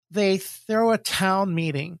they throw a town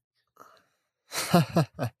meeting,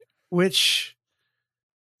 which,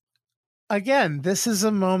 again, this is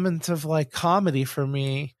a moment of like comedy for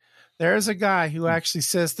me. There's a guy who actually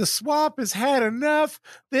says, the swamp has had enough.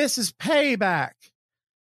 This is payback.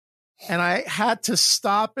 And I had to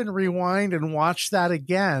stop and rewind and watch that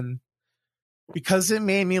again because it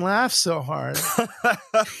made me laugh so hard.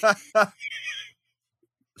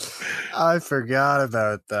 I forgot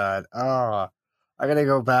about that. Oh, I gotta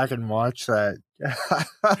go back and watch that.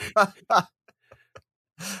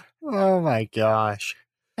 Oh my gosh.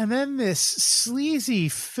 And then this sleazy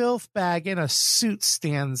filth bag in a suit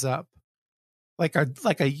stands up like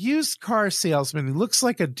a used car salesman who looks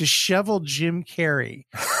like a disheveled Jim Carrey.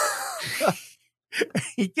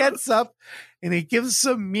 He gets up and he gives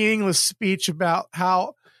some meaningless speech about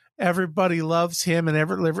how everybody loves him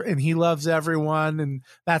and he loves everyone, and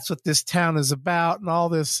that's what this town is about, and all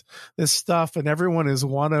this stuff, and everyone is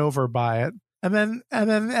won over by it. And then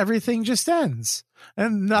everything just ends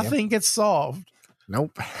and nothing gets solved.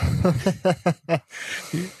 Nope.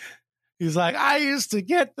 He's like, I used to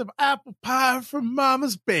get the apple pie from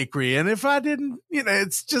Mama's Bakery, and if I didn't,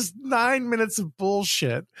 it's just 9 minutes of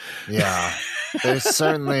bullshit. Yeah, there's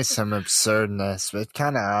certainly some absurdness, but it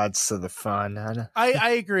kind of adds to the fun.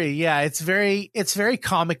 I agree. Yeah, it's very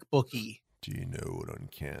comic booky. Do you know what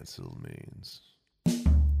uncancelled means?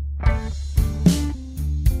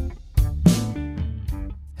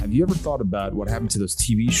 Have you ever thought about what happened to those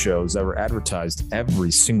TV shows that were advertised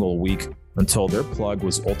every single week until their plug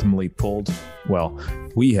was ultimately pulled? Well,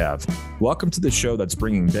 we have. Welcome to the show that's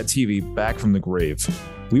bringing dead TV back from the grave.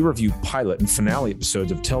 We review pilot and finale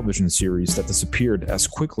episodes of television series that disappeared as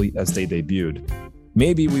quickly as they debuted.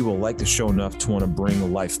 Maybe we will like the show enough to want to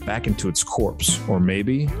bring life back into its corpse, or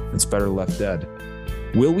maybe it's better left dead.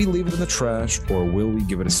 Will we leave it in the trash, or will we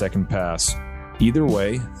give it a second pass? Either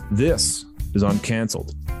way, this is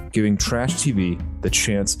UnCancelled, giving trash TV the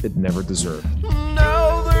chance it never deserved.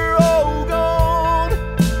 Now they're all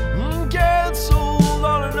gone, cancelled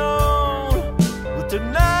on and on, but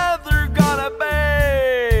tonight they're gonna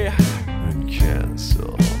be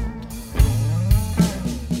uncancelled.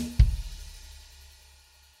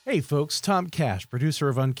 Hey folks, Tom Cash, producer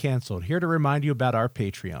of UnCancelled, here to remind you about our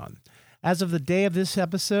Patreon. As of the day of this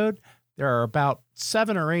episode, there are about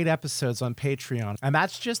 7 or 8 episodes on Patreon, and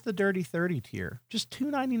that's just the Dirty 30 tier, just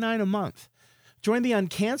 $2.99 a month. Join the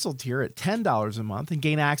UnCancelled tier at $10 a month and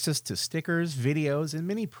gain access to stickers, videos, and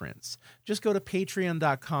mini prints. Just go to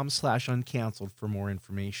patreon.com/uncancelled for more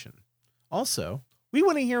information. Also, we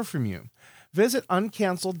want to hear from you. Visit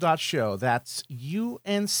uncancelled.show, that's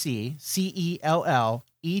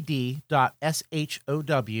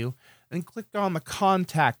UnCelled.SHOW, and click on the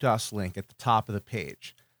Contact Us link at the top of the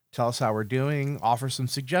page. Tell us how we're doing, offer some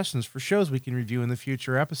suggestions for shows we can review in the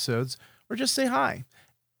future episodes, or just say hi.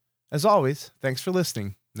 As always, thanks for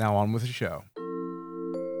listening. Now on with the show.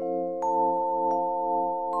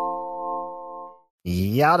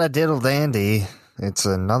 Yada diddle dandy. It's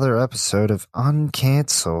another episode of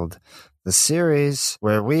UnCancelled, the series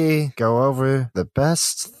where we go over the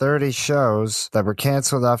best 30 shows that were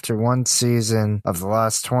canceled after one season of the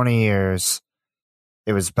last 20 years.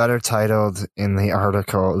 It was better titled in the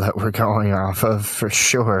article that we're going off of, for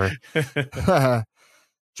sure.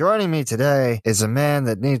 Joining me today is a man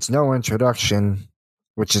that needs no introduction,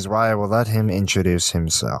 which is why I will let him introduce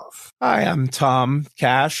himself. Hi, I'm Tom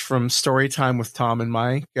Cash from Storytime with Tom and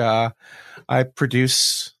Mike. I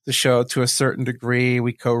produce the show to a certain degree.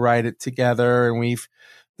 We co-write it together, and we've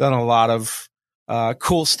done a lot of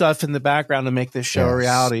cool stuff in the background to make this show a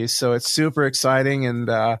reality. So it's super exciting, and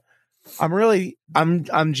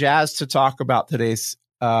I'm jazzed to talk about today's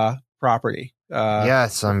property.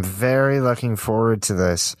 Yes, I'm very looking forward to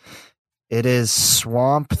this. It is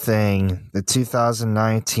Swamp Thing, the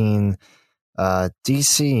 2019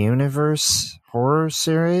 DC Universe horror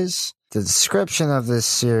series. The description of this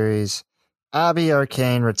series: Abby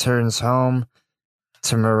Arcane returns home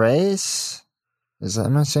to Moraes.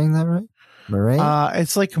 Am I saying that right? Moraes?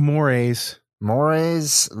 It's like Moraes,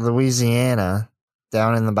 Louisiana,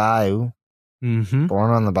 down in the bayou. Mm-hmm.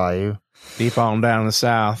 Born on the bayou. Deep on down in the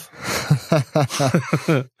south.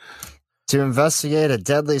 To investigate a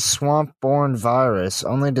deadly swamp-borne virus,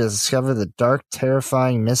 only to discover the dark,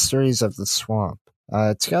 terrifying mysteries of the swamp.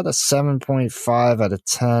 It's got a 7.5 out of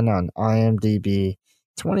 10 on IMDb.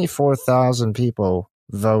 24,000 people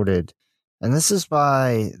voted. And this was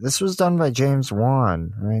done by James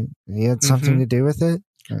Wan, right? He had something to do with it?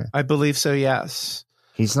 I believe so, yes.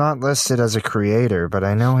 He's not listed as a creator, but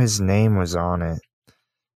I know his name was on it.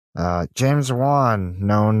 James Wan,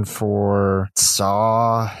 known for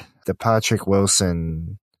Saw, the Patrick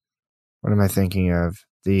Wilson what am I thinking of?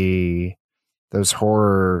 Those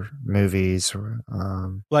horror movies.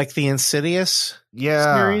 Like the Insidious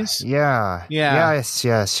Yeah, series? yeah, Yeah.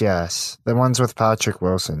 yes. The ones with Patrick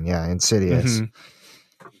Wilson. Yeah, Insidious.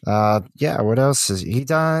 Yeah. What else is he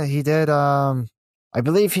done? He did. I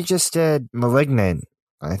believe he just did *Malignant*.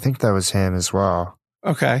 I think that was him as well.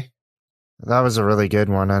 Okay. That was a really good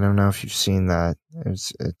one. I don't know if you've seen that.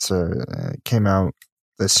 It came out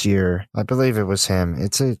this year. I believe it was him.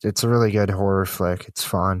 It's a really good horror flick. It's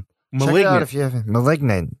fun. Check it out if you haven't.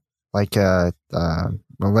 *Malignant*, like a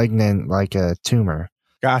malignant, like a tumor.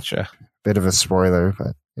 Gotcha. Bit of a spoiler,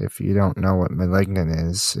 but if you don't know what *Malignant*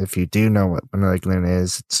 is, if you do know what *Malignant*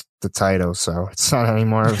 is, it's the title, so it's not any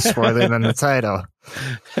more of a spoiler than the title.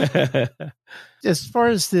 As far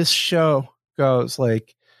as this show goes,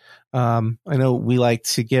 like, I know we like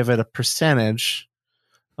to give it a percentage.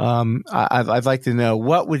 I'd like to know,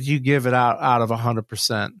 what would you give it out of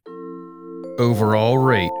 100%? Overall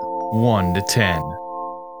rate 1 to 10.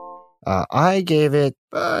 I gave it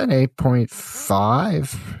an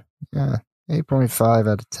 8.5. Yeah, 8.5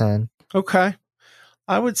 out of 10. Okay.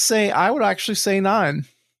 I would actually say 9.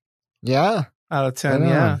 Yeah. Out of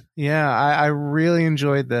 10. Yeah. I really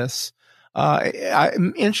enjoyed this.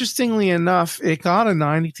 Interestingly enough, it got a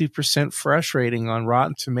 92% fresh rating on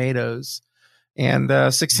Rotten Tomatoes and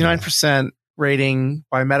 69% rating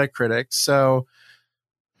by Metacritic. So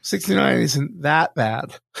 69 isn't that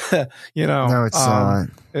bad, No, it's not.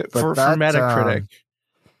 For Metacritic.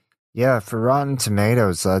 Yeah, for Rotten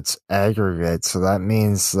Tomatoes, that's aggregate. So that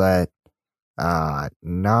means that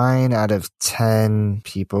 9 out of 10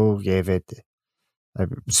 people gave it, I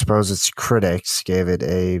suppose it's critics, gave it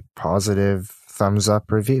a positive thumbs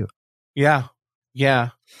up review. Yeah.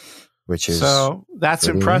 Which is so that's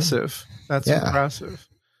impressive. Good. That's impressive.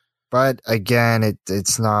 But again,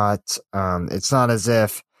 it's not as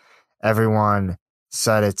if everyone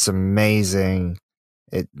said it's amazing.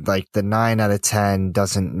 It, like, the 9 out of 10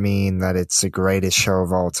 doesn't mean that it's the greatest show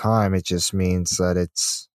of all time. It just means that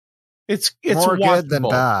it's more watchable. good than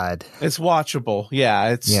bad. It's watchable.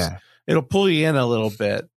 Yeah. It'll pull you in a little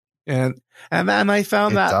bit. And I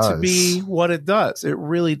found that to be what it does. It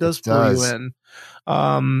really does pull you in.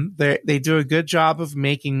 They do a good job of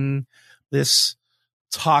making this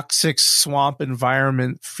toxic swamp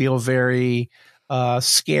environment feel very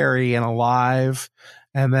scary and alive.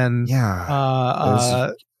 And then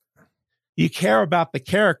you care about the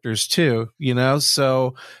characters too,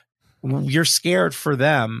 so you're scared for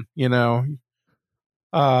them,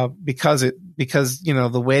 because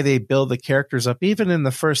the way they build the characters up, even in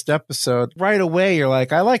the first episode, right away you're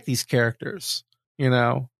like, I like these characters,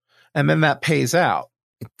 and then that pays out.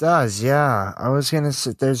 It does, yeah. I was gonna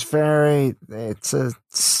say it's a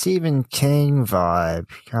Stephen King vibe,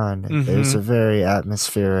 kind of. Mm-hmm. There's a very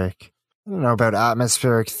atmospheric, I don't know about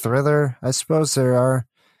atmospheric thriller. I suppose there are.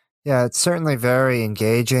 Yeah, it's certainly very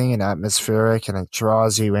engaging and atmospheric, and it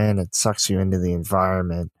draws you in, it sucks you into the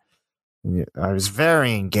environment. I was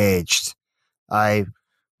very engaged. I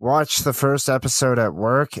watched the first episode at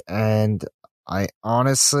work, and I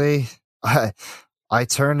honestly, I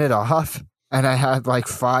turned it off, and I had like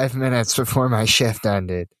 5 minutes before my shift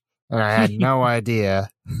ended, and I had no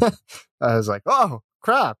idea. I was like, oh,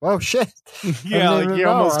 crap. Oh, shit. Yeah, I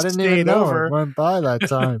didn't even know it went by that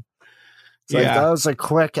time. It's like, that was a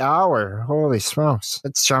quick hour. Holy smokes.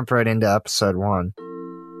 Let's jump right into episode 1.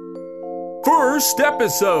 First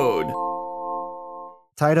episode.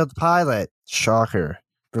 Titled Pilot. Shocker.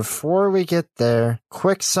 Before we get there,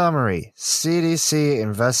 quick summary. CDC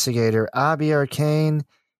investigator Abby Arcane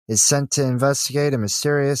is sent to investigate a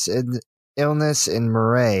mysterious illness in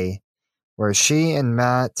Murray, where she and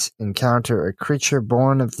Matt encounter a creature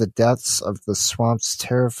born of the depths of the swamp's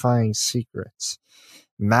terrifying secrets.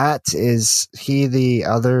 Matt, is he the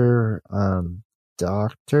other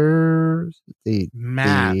doctor? The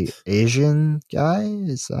Asian guy?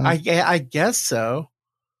 Is that? I guess so.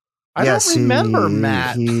 I don't remember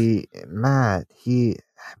Matt. Matt, he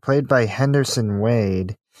played by Henderson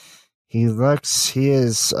Wade. He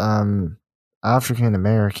is African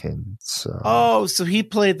American. So so he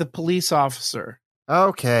played the police officer.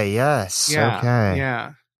 Okay, yes. Yeah, okay.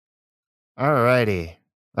 Yeah. Alrighty.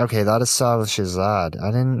 Okay, that establishes that. I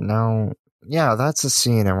didn't know. Yeah, that's a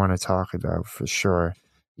scene I want to talk about for sure.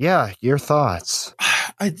 Yeah, your thoughts.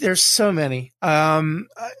 There's so many.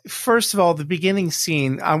 First of all, the beginning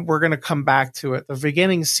scene, we're going to come back to it. The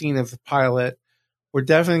beginning scene of the pilot, we're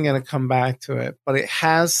definitely going to come back to it. But it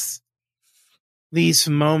has these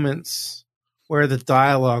moments where the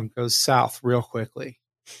dialogue goes south real quickly.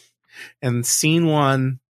 And scene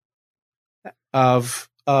 1 of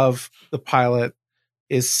the pilot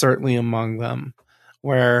is certainly among them,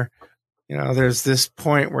 where, you know, there's this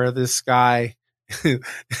point where this guy,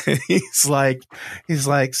 he's like,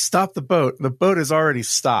 stop the boat. The boat is already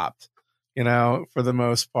stopped, you know, for the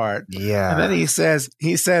most part. Yeah. And then he says,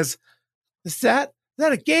 is that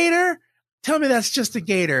a gator? Tell me that's just a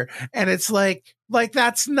gator. And it's like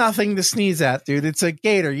that's nothing to sneeze at, dude. It's a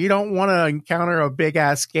gator. You don't want to encounter a big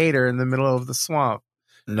ass gator in the middle of the swamp.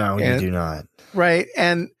 No, you do not. Right.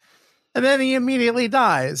 And then he immediately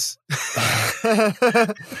dies.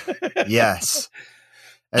 Yes.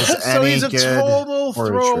 So he's a total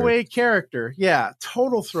throwaway character. Yeah,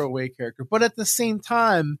 total throwaway character. But at the same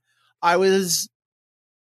time, I was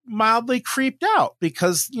mildly creeped out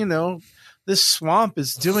because, you know, this swamp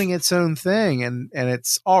is doing its own thing, and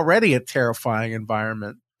it's already a terrifying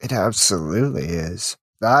environment. It absolutely is.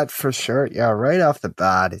 That for sure. Yeah, right off the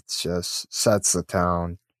bat, it just sets the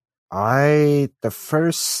tone. The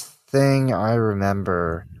first thing I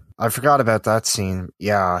remember, I forgot about that scene.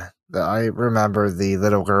 Yeah, I remember the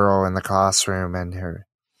little girl in the classroom and her,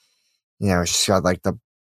 you know, she's got like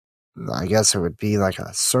I guess it would be like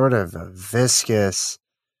a sort of a viscous,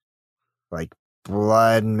 like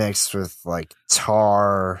blood mixed with like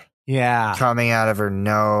tar. Yeah. Coming out of her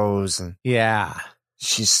nose. And yeah.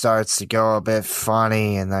 She starts to go a bit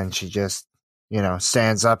funny, and then she just, you know,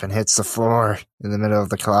 stands up and hits the floor in the middle of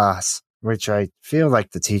the class, which I feel like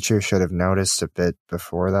the teacher should have noticed a bit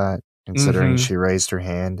before that, considering she raised her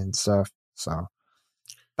hand and stuff. So,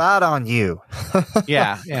 bad on you.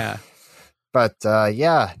 Yeah. But,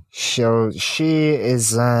 yeah, she is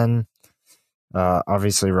then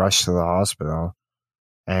obviously rushed to the hospital,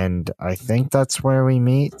 and I think that's where we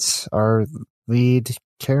meet our lead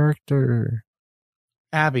character.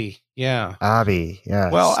 Abby, yeah. Abby,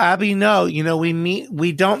 yes. Well, Abby, no, you know,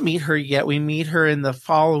 we don't meet her yet. We meet her in the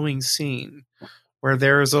following scene where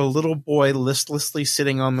there is a little boy listlessly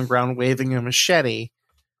sitting on the ground waving a machete.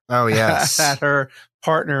 Oh, yes. At her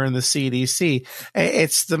partner in the CDC.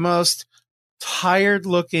 It's the most tired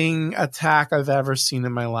looking attack I've ever seen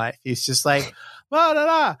in my life. He's just like,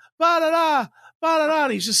 ba-da-da, ba-da-da, ba-da-da.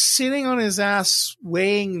 And he's just sitting on his ass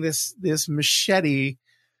weighing this machete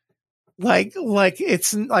like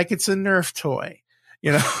it's a Nerf toy,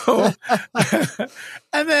 you know?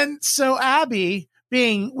 And then so Abby,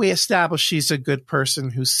 we establish she's a good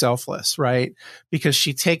person who's selfless, right? Because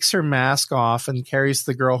she takes her mask off and carries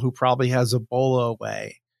the girl who probably has Ebola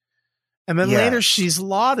away. And then later she's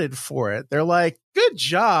lauded for it. They're like, good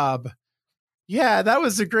job. Yeah, that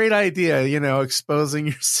was a great idea, you know, exposing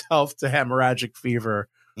yourself to hemorrhagic fever.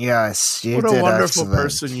 Yes, what a wonderful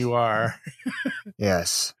person you are.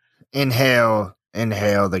 Yes. Inhale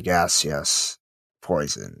the gaseous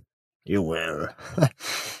poison. You will.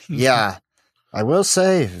 Yeah. I will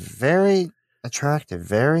say, very attractive,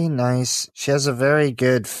 very nice. She has a very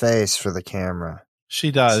good face for the camera.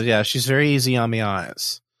 She does, yeah. She's very easy on the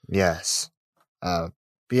eyes. Yes. Beyond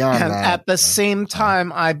and that. At the same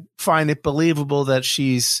time, I find it believable that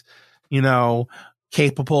she's, you know,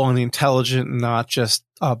 capable and intelligent and not just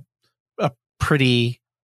a pretty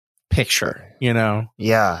picture, you know?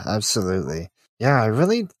 Yeah, absolutely. Yeah, I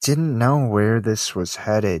really didn't know where this was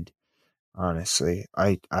headed, honestly.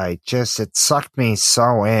 I just, it sucked me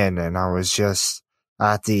so in, and I was just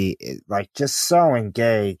just so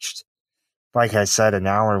engaged. Like I said, an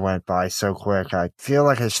hour went by so quick. I feel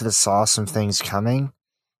like I should have saw some things coming.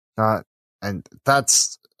 And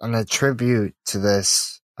that's an attribute to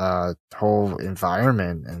this whole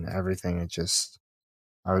environment and everything.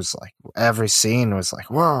 I was like, every scene was like,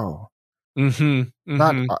 whoa.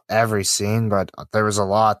 Not every scene, but there was a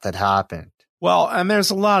lot that happened. Well, and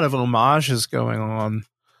there's a lot of homages going on,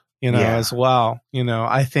 you know, as well. You know,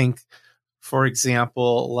 I think, for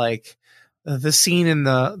example, like the scene in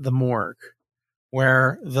the morgue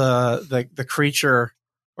where the creature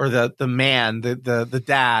or the man, the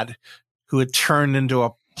dad who had turned into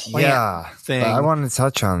a plant thing. I wanted to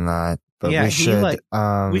touch on that, but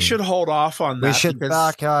we should hold off on that. We should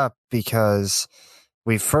back up because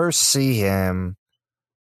we first see him.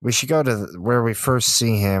 We should go to where we first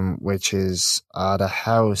see him, which is the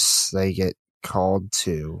house they get called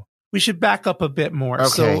to. We should back up a bit more.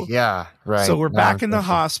 Okay, right. So we're back in the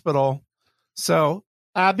hospital. So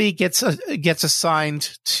Abby gets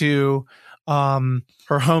assigned to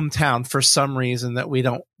her hometown for some reason that we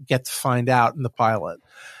don't get to find out in the pilot.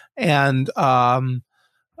 And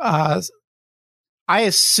I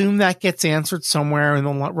assume that gets answered somewhere in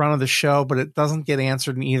the run of the show, but it doesn't get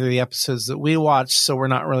answered in either of the episodes that we watch, so we're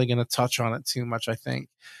not really going to touch on it too much, I think.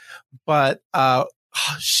 But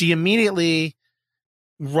she immediately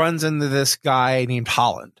runs into this guy named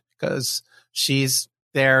Holland because she's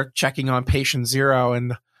there checking on patient zero.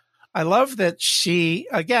 And I love that she,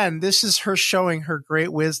 again, this is her showing her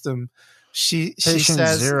great wisdom. She Patient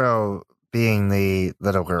says, zero being the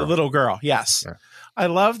little girl. the little girl. Yes. Yeah. I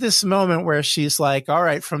love this moment where she's like, all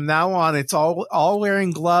right, from now on, it's all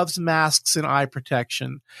wearing gloves, masks, and eye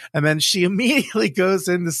protection. And then she immediately goes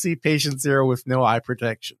in to see patient zero with no eye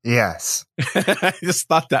protection. Yes. I just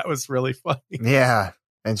thought that was really funny. Yeah.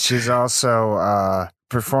 And she's also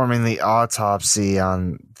performing the autopsy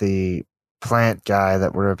on the plant guy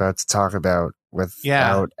that we're about to talk about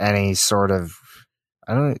without any sort of,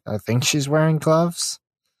 I think she's wearing gloves.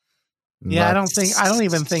 Yeah, I don't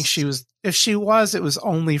even think she was. If she was, it was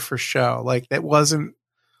only for show. Like, that wasn't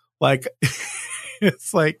like,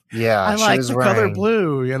 it's like, yeah, I like the color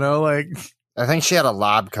blue, like. I think she had a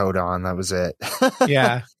lab coat on. That was it.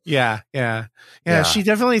 Yeah. She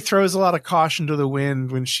definitely throws a lot of caution to the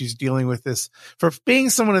wind when she's dealing with this. For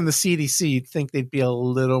being someone in the CDC, you'd think they'd be a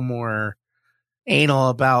little more anal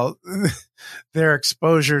about their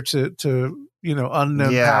exposure to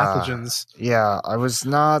unknown pathogens. Yeah, I was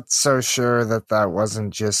not so sure that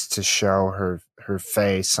wasn't just to show her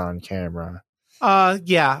face on camera.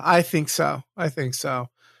 Yeah, I think so. Yeah.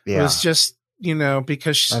 It was just,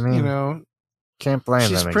 because can't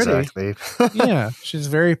blame them pretty. Exactly. Yeah, she's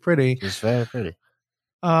very pretty. She's very pretty.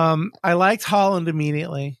 I liked Holland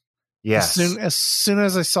immediately. Yes. As soon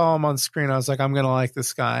as I saw him on screen, I was like, I'm gonna like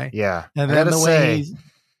this guy. Yeah. And then the way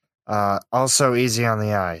also easy on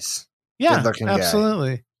the eyes. Yeah, good-looking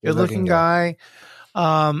absolutely. Guy. Good-looking guy.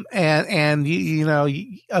 And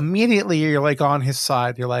you immediately you're like on his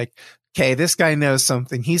side. You're like, okay, this guy knows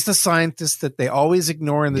something. He's the scientist that they always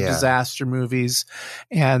ignore in the disaster movies,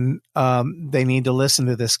 and they need to listen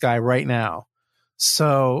to this guy right now.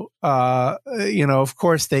 So, of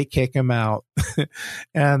course they kick him out,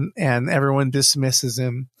 and everyone dismisses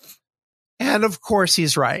him, and of course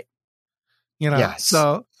he's right. Yes.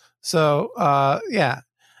 So, yeah.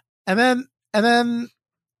 And then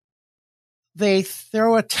they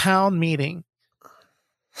throw a town meeting,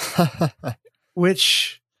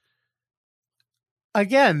 which,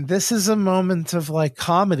 again, this is a moment of like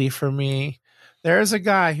comedy for me. There's a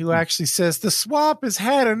guy who actually says, the swamp has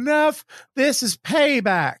had enough. This is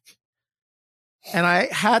payback. And I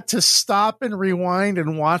had to stop and rewind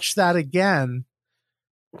and watch that again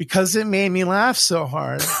because it made me laugh so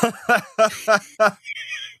hard.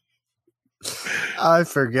 I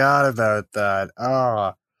forgot about that.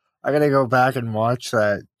 Oh, I gotta go back and watch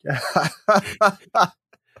that.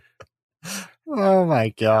 Oh my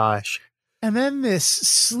gosh. And then this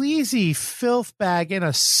sleazy filth bag in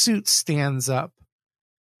a suit stands up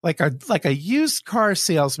like a used car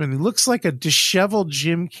salesman who looks like a disheveled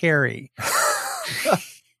Jim Carrey.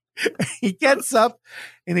 He gets up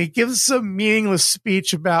and he gives some meaningless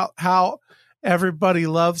speech about how everybody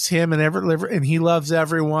loves him and he loves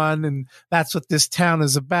everyone, and that's what this town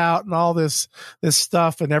is about, and all this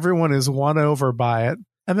stuff, and everyone is won over by it.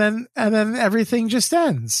 And then everything just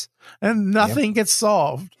ends and nothing gets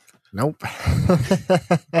solved. Nope.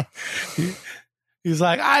 He's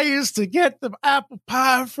like, I used to get the apple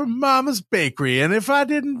pie from Mama's Bakery, and if I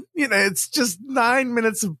didn't, it's just 9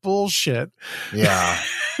 minutes of bullshit. Yeah.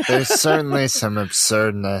 There's certainly some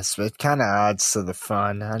absurdness, but it kind of adds to the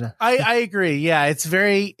fun. I agree. Yeah, it's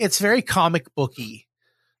very comic booky.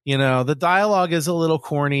 The dialogue is a little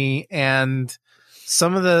corny, and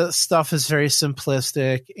some of the stuff is very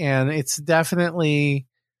simplistic, and it's definitely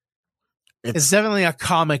a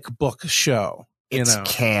comic book show. It's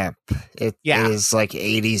camp. It is like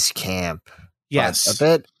 80s camp. Yes. A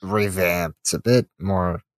bit revamped, a bit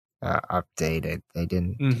more updated. They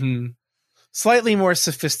didn't. Mm-hmm. Slightly more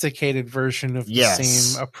sophisticated version of the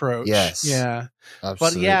same approach. Yes. Yeah.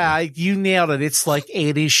 Absolutely. But you nailed it. It's like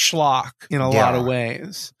 80s schlock in a lot of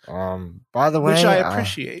ways. By the way, which I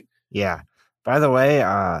appreciate. Yeah. By the way,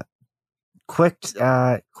 quick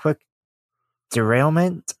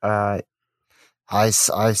derailment. I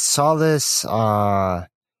saw this. I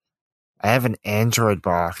have an Android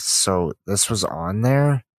box, so this was on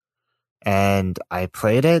there, and I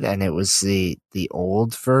played it, and it was the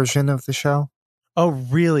old version of the show. Oh,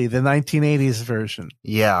 really? The 1980s version?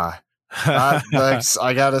 Yeah. I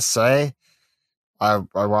gotta say, I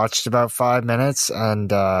watched about 5 minutes,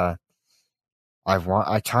 and I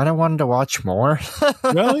kind of wanted to watch more.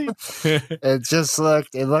 Really?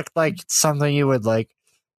 It looked like something you would like.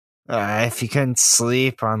 If you couldn't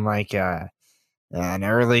sleep on like an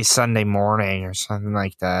early Sunday morning or something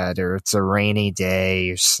like that, or it's a rainy day,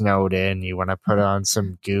 you're snowed in, you want to put on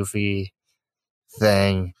some goofy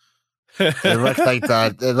thing. It looked like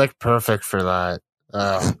that. It looked perfect for that.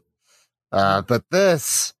 But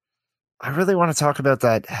this, I really want to talk about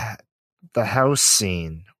the house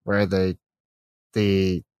scene where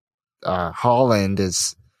the Holland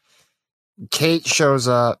is Kate shows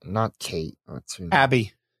up, not Kate, what's her name?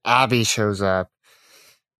 Abby. Abby shows up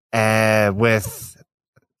with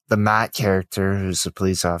the Matt character, who's a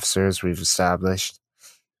police officer, as we've established,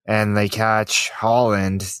 and they catch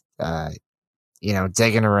Holland,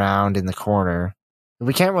 digging around in the corner.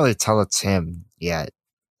 We can't really tell it's him yet.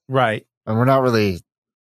 Right. And we're not really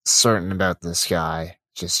certain about this guy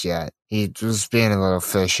just yet. He was being a little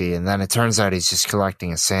fishy, and then it turns out he's just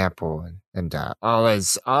collecting a sample, and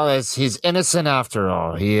he's innocent after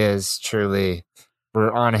all. He is truly,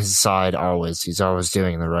 we're on his side always. He's always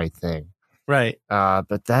doing the right thing. Right.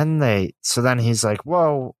 But then he's like,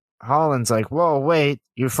 whoa, Holland's like, whoa, wait,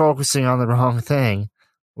 you're focusing on the wrong thing.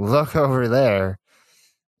 Look over there.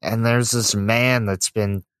 And there's this man that's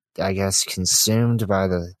been, I guess, consumed by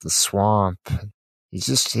the swamp.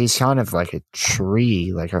 He's kind of like a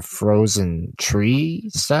tree, like a frozen tree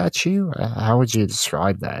statue. How would you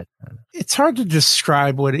describe that? It's hard to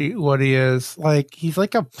describe what he is. Like, he's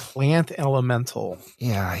like a plant elemental.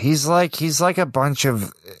 Yeah, he's like a bunch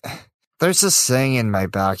of. There's this thing in my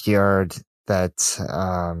backyard that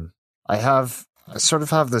I sort of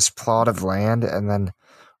have this plot of land, and then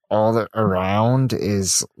all around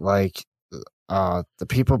is like the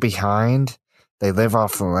people behind, they live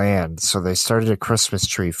off the land. So they started a Christmas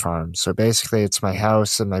tree farm. So basically it's my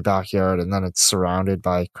house and my backyard, and then it's surrounded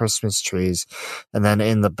by Christmas trees. And then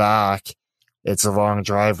in the back, it's a long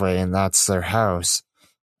driveway, and that's their house.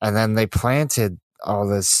 And then they planted all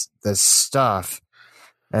this stuff.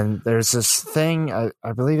 And there's this thing,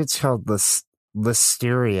 I believe it's called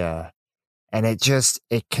listeria, and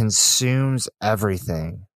it consumes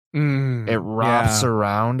everything. It wraps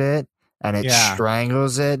around it, and it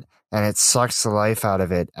strangles it, and it sucks the life out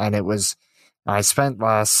of it. And I spent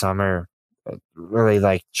last summer really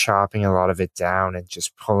like chopping a lot of it down and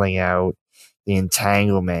just pulling out the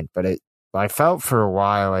entanglement. But I felt for a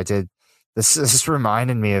while this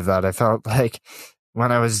reminded me of that. I felt like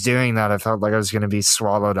when I was doing that, I felt like I was going to be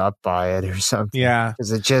swallowed up by it or something. Yeah.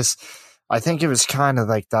 Because I think it was kind of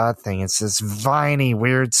like that thing. It's this viney,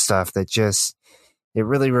 weird stuff that it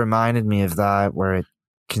really reminded me of that, where it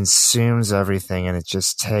consumes everything and it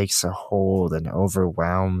just takes a hold and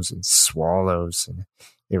overwhelms and swallows. And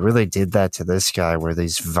it really did that to this guy, where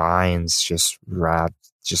these vines just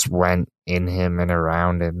went in him and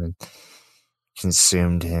around him and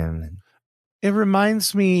consumed him. It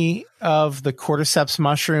reminds me of the cordyceps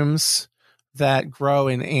mushrooms that grow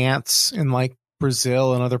in ants in like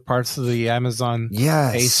Brazil and other parts of the Amazon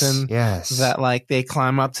basin. Yes. That like they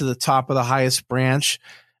climb up to the top of the highest branch,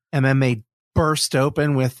 and then they burst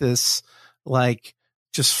open with this like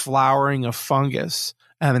just flowering of fungus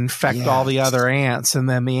and infect all the other ants. And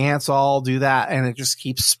then the ants all do that, and it just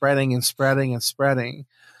keeps spreading and spreading and spreading.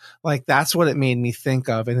 Like, that's what it made me think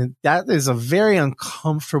of. And that is a very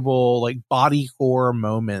uncomfortable, like, body horror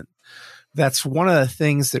moment. That's one of the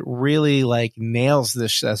things that really like nails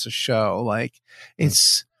this as a show. Like,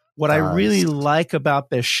 it's what I really like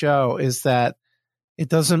about this show is that it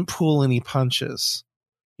doesn't pull any punches.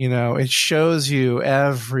 You know, it shows you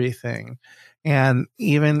everything. And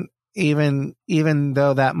even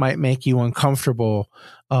though that might make you uncomfortable,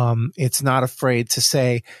 it's not afraid to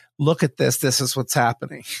say, look at this is what's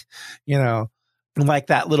happening. You know, like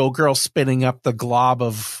that little girl spitting up the glob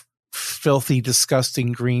of filthy,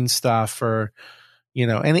 disgusting green stuff, or, you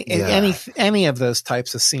know, any of those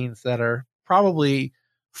types of scenes that are probably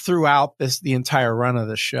throughout the entire run of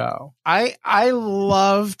the show. I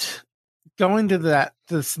loved going to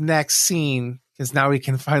this next scene, because now we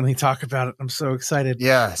can finally talk about it. I'm so excited.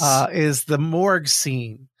 Yes. Is the morgue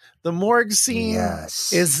scene. The morgue scene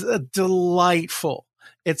is delightful.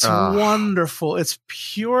 It's wonderful. It's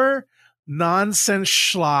pure nonsense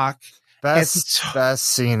schlock. Best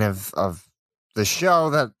scene of the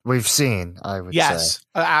show that we've seen, I would say. Yes,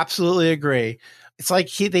 I absolutely agree. It's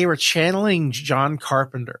like they were channeling John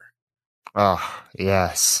Carpenter. Oh,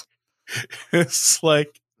 yes. It's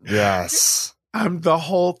like, yes. The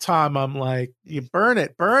whole time I'm like, you burn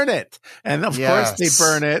it. And of course they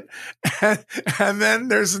burn it. And then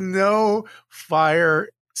there's no fire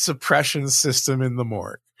suppression system in the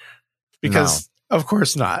morgue, because of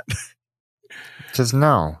course not. Because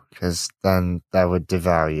then that would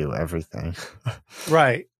devalue everything.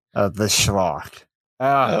 Right. The schlock.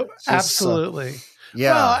 Absolutely.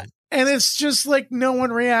 Yeah. Well, and it's just like no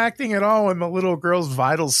one reacting at all when the little girl's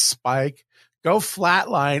vitals spike, go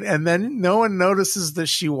flatline, and then no one notices that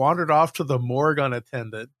she wandered off to the morgue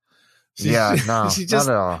unattended. Not at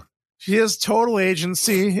all. She has total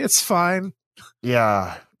agency. It's fine.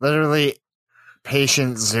 Yeah, literally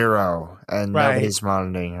patient zero, and Right. nobody's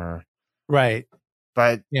monitoring her. Right.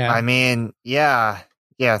 But Yeah. I mean, yeah,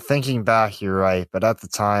 thinking back, you're right. But at the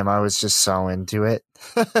time, I was just so into it.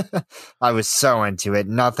 I was so into it.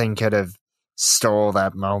 Nothing could have stole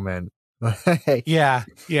that moment. Yeah.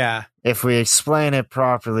 If we explain it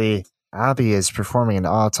properly, Abby is performing an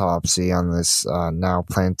autopsy on this now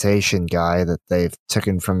plantation guy that they've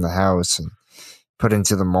taken from the house and put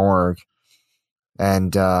into the morgue.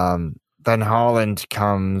 And then Holland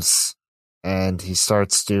comes and he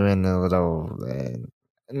starts doing a little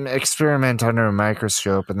an experiment under a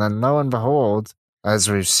microscope. And then lo and behold, as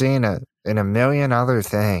we've seen it in a million other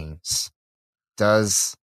things,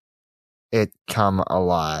 does it come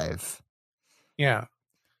alive? Yeah.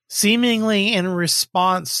 Seemingly in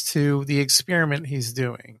response to the experiment he's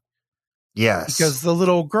doing. Yes. Because the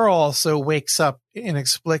little girl also wakes up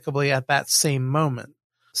inexplicably at that same moment.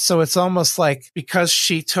 So it's almost like because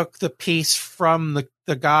she took the piece from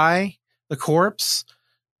the guy, the corpse,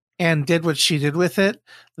 and did what she did with it,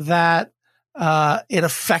 that it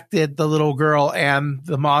affected the little girl and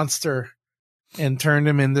the monster and turned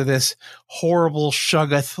him into this horrible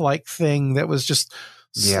Shuggoth-like thing that was just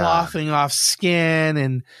sloughing off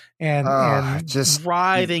skin and just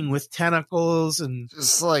writhing with tentacles and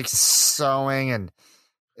just like sewing, and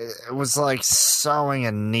it was like sewing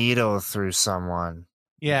a needle through someone.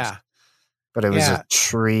 yeah. But it was a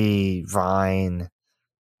tree vine.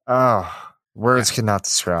 Oh, words cannot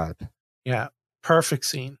describe. Yeah. Perfect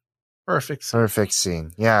scene.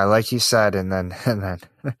 Yeah, like you said, and then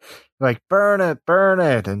like burn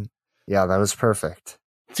it. And yeah, that was perfect.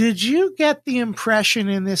 Did you get the impression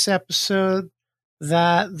in this episode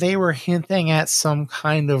that they were hinting at some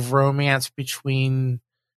kind of romance between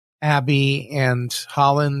Abby and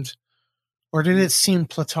Holland? Or did it seem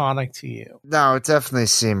platonic to you? No, it definitely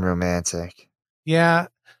seemed romantic. Yeah.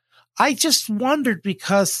 I just wondered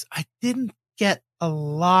because I didn't get a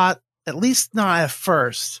lot, at least not at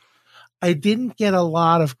first. I didn't get a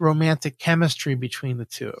lot of romantic chemistry between the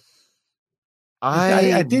two.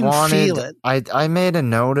 I didn't feel it. I made a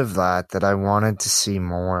note of that I wanted to see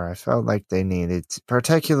more. I felt like they needed to,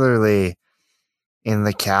 particularly in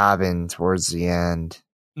the cabin towards the end,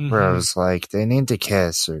 where I was like, they need to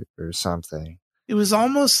kiss or something. It was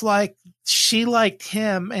almost like she liked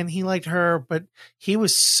him and he liked her, but he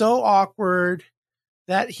was so awkward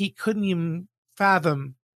that he couldn't even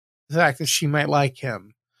fathom the fact that she might like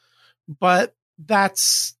him. But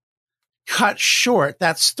that's cut short.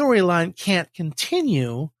 That storyline can't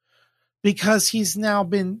continue because he's now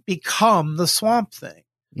become the Swamp Thing.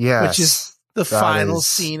 Yes. Which is the final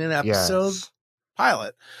scene in episode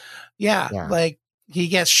pilot. Yeah. Like he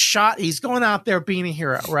gets shot. He's going out there being a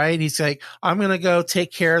hero, right? He's like, I'm going to go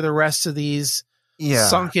take care of the rest of these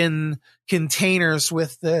sunken containers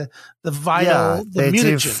with the vital, the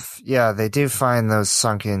mutagen. They do find those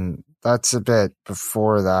sunken. That's a bit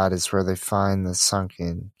before that is where they find the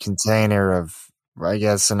sunken container of, I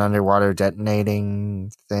guess, an underwater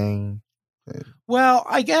detonating thing. Well,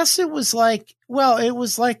 I guess it was like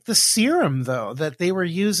the serum, though, that they were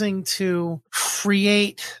using to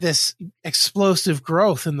create this explosive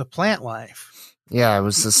growth in the plant life. Yeah, it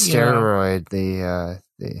was the steroid,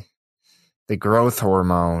 the growth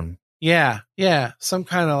hormone. Yeah, some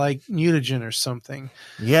kind of like mutagen or something.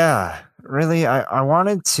 Yeah, really, I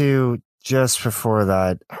wanted to, just before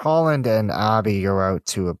that, Holland and Abby go out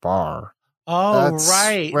to a bar. Oh, that's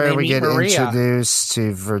right. Where we get introduced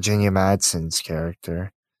to Virginia Madsen's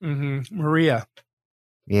character. Maria.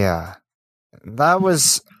 Yeah. That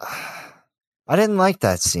was... I didn't like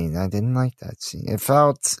that scene. It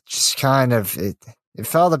felt just kind of... It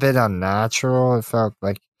felt a bit unnatural. It felt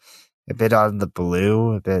like a bit out of the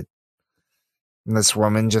blue. A bit... And this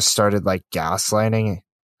woman just started like gaslighting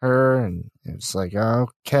her. And it was like,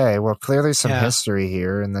 okay, well, clearly some history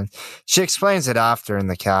here. And then she explains it after in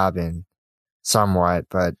the cabin. Somewhat,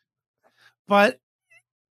 but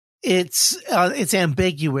it's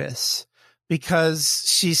ambiguous because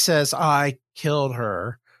she says I killed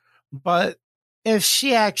her, but if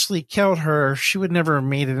she actually killed her, she would never have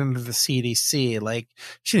made it into the CDC. Like,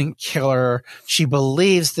 she didn't kill her. She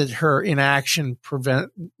believes that her inaction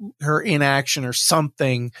or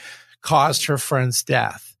something caused her friend's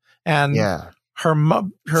death, and her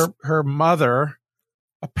mother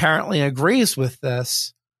apparently agrees with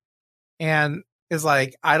this. And is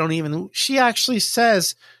like, she actually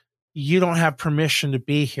says, you don't have permission to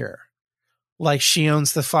be here. Like she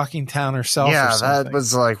owns the fucking town herself. Yeah, or something. That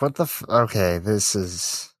was like, what the okay, this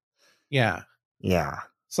is... Yeah.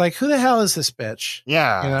 It's like, who the hell is this bitch?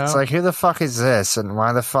 Yeah, It's like, who the fuck is this? And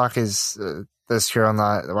why the fuck is this girl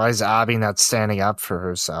not? Why is Abby not standing up for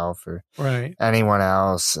herself or Right. anyone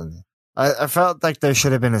else? And I felt like there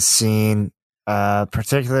should have been a scene,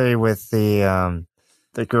 particularly with the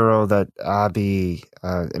girl that Abby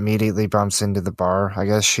immediately bumps into the bar. I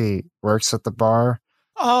guess she works at the bar.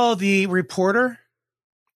 Oh, the reporter?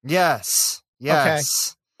 Yes.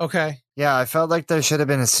 Okay. Yeah, I felt like there should have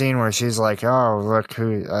been a scene where she's like, "Oh, look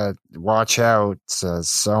who! Watch out! So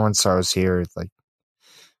and so's here." Like,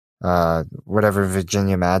 whatever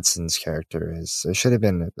Virginia Madsen's character is. There should have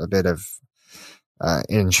been a bit of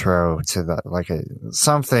intro to that, like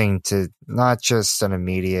something to not just an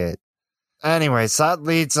immediate. Anyways, that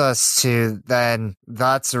leads us to then.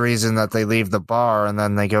 That's the reason that they leave the bar and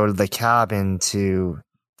then they go to the cabin to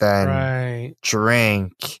then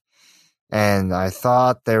drink. And I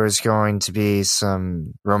thought there was going to be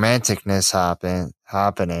some romanticness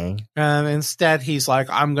happening. Instead, he's like,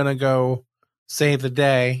 I'm going to go save the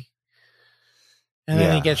day. And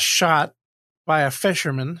then he gets shot by a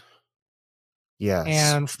fisherman. Yes.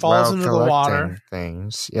 And falls into the water.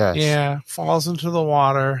 Things. Yes. Yeah, falls into the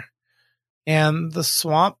water. And the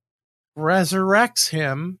swamp resurrects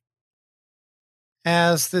him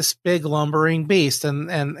as this big lumbering beast.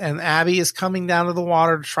 And Abby is coming down to the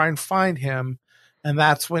water to try and find him. And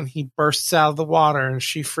that's when he bursts out of the water and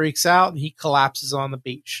she freaks out and he collapses on the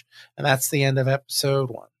beach. And that's the end of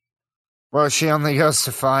episode 1. Well, she only goes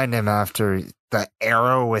to find him after the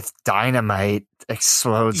arrow with dynamite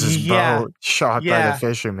explodes his boat, shot by the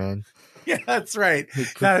fisherman. Yeah, that's right. I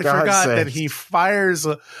forgot that he fires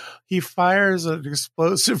an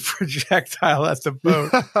explosive projectile at the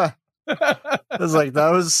boat. I was like,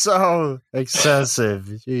 that was so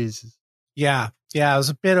excessive. Jesus. Yeah, it was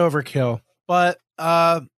a bit overkill, but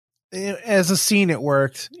as a scene, it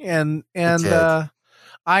worked, and I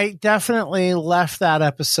definitely left that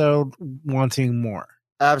episode wanting more.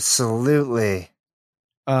 Absolutely.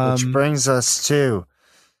 Which brings us to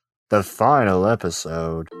the final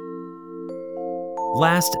episode.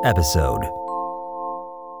 Last episode.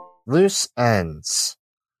 Loose Ends.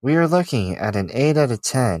 We are looking at an 8 out of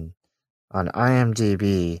 10 on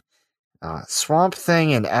IMDb. Swamp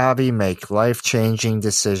Thing and Abby make life-changing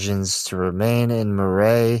decisions to remain in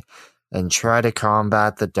Murray and try to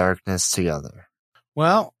combat the darkness together.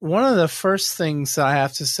 Well, one of the first things that I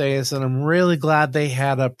have to say is that I'm really glad they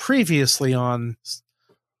had a previously on.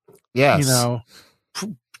 Yes. You know,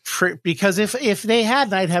 because if they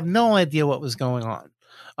hadn't, I'd have no idea what was going on.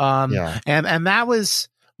 And that was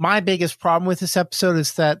my biggest problem with this episode,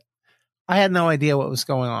 is that I had no idea what was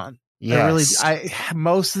going on. Yes. I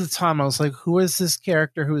most of the time I was like, who is this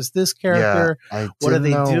character? Who is this character? Yeah, what are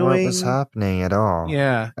they doing? What was happening at all?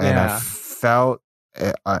 Yeah. And I felt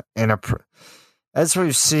as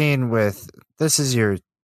we've seen with, this is your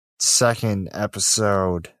second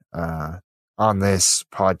episode on this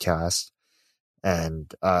podcast.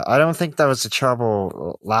 And I don't think that was the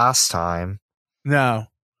trouble last time. No.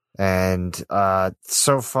 And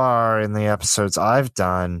so far in the episodes I've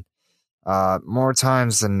done, more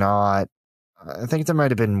times than not, I think there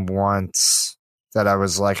might have been once that I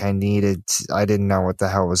was like, I didn't know what the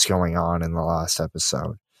hell was going on in the last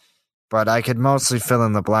episode. But I could mostly fill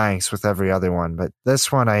in the blanks with every other one. But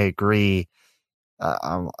this one, I agree.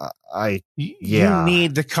 You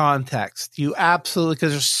need the context. You absolutely,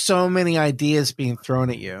 because there's so many ideas being thrown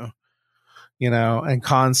at you, and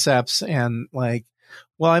concepts and like,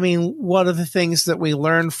 well, I mean, one of the things that we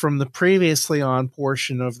learned from the previously on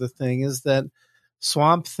portion of the thing is that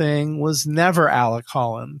Swamp Thing was never Alec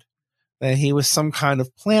Holland, that he was some kind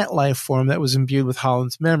of plant life form that was imbued with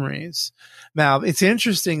Holland's memories. Now, it's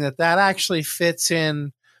interesting that actually fits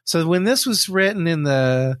in. So when this was written in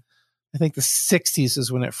I think the 60s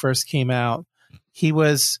is when it first came out, he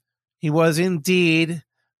was indeed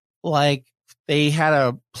like, they had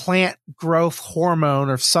a plant growth hormone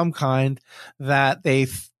of some kind that they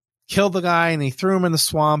killed the guy and they threw him in the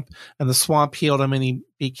swamp, and the swamp healed him and he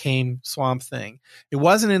became Swamp Thing. It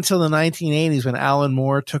wasn't until the 1980s when Alan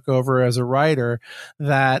Moore took over as a writer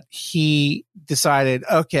that he decided,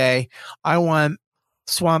 okay, I want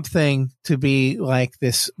Swamp Thing to be like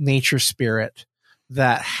this nature spirit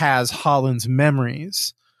that has Holland's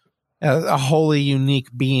memories, a wholly unique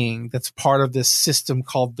being that's part of this system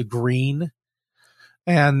called the Green.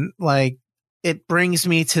 And like, it brings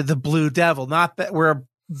me to the Blue Devil. Not that we're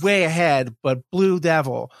way ahead, but Blue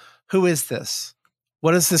Devil. Who is this?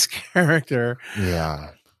 What is this character?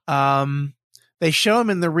 Yeah. They show him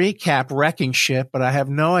in the recap wrecking shit, but I have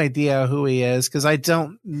no idea who he is because I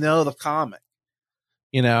don't know the comic.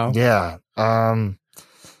 Yeah.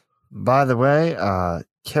 By the way,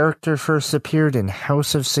 character first appeared in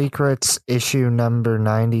House of Secrets, issue number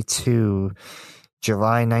 92,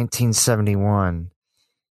 July 1971.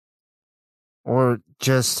 Or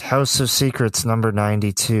just House of Secrets number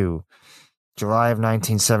 92, July of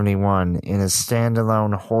 1971, in a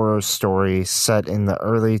standalone horror story set in the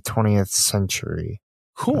early 20th century.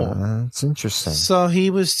 Cool. It's interesting. So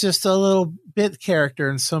he was just a little bit character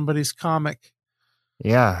in somebody's comic.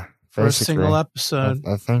 Yeah. For a single episode.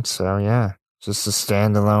 I think so, yeah. Just a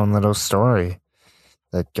standalone little story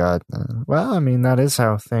that got, that is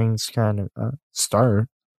how things kind of start.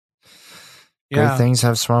 Yeah. Great things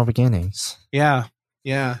have small beginnings. Yeah.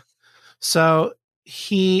 Yeah. So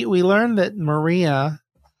we learned that Maria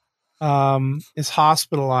is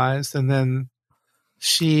hospitalized, and then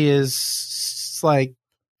she is like,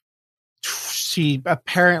 she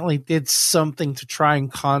apparently did something to try and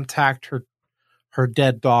contact her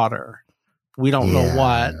dead daughter. We don't know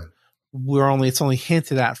what. It's only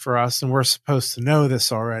hinted at for us, and we're supposed to know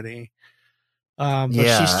this already. But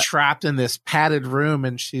she's trapped in this padded room,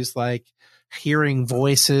 and she's like hearing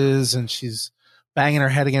voices, and she's banging her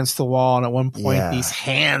head against the wall. And at one point, these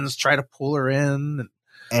hands try to pull her in.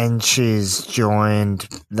 And she's joined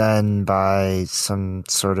then by some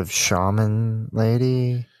sort of shaman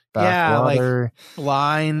lady. Backwater. Like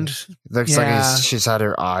blind. Looks like she's had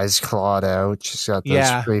her eyes clawed out. She's got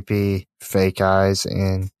those creepy fake eyes,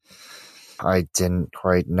 and I didn't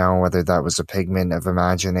quite know whether that was a pigment of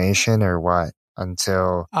imagination or what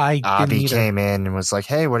until Abby came in and was like,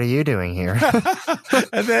 "Hey, what are you doing here?"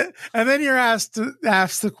 and then you're asked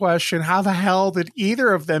the question, how the hell did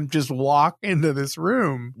either of them just walk into this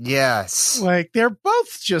room? Yes. Like, they're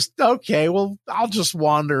both just, okay, well, I'll just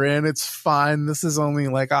wander in. It's fine. This is only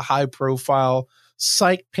like a high profile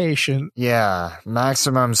psych patient. Yeah.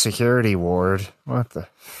 Maximum security ward. What the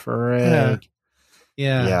frig?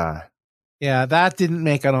 Yeah. Yeah, that didn't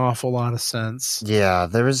make an awful lot of sense. Yeah,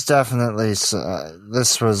 there was definitely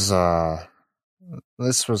this was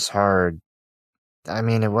hard. I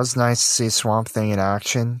mean, it was nice to see Swamp Thing in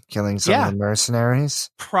action, killing some of the mercenaries.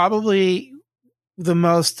 Probably the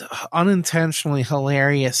most unintentionally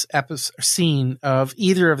hilarious scene of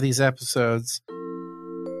either of these episodes.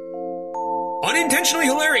 Unintentionally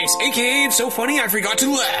hilarious, aka it's so funny I forgot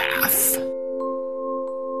to laugh.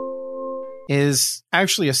 Is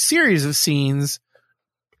actually a series of scenes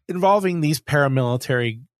involving these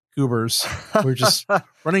paramilitary goobers who are just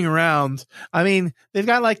running around. I mean, they've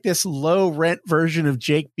got like this low rent version of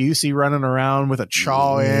Jake Busey running around with a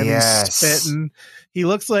chaw in, spitting. He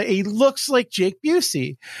looks like Jake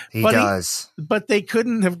Busey. He does. But they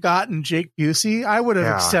couldn't have gotten Jake Busey. I would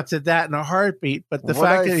have accepted that in a heartbeat. But the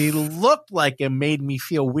fact that he looked like him made me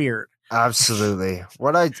feel weird. Absolutely.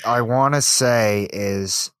 What I want to say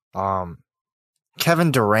is,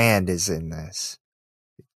 Kevin Durand is in this.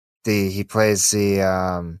 He plays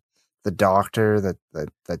the doctor that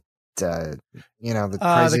the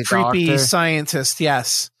creepy doctor. Scientist.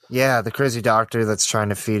 Yes. Yeah, the crazy doctor that's trying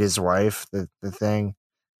to feed his wife the thing.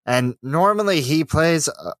 And normally he plays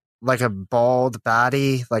like a bald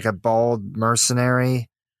baddie, like a bald mercenary.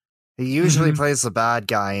 He usually plays the bad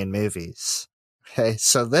guy in movies. Okay,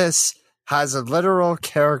 so this has a literal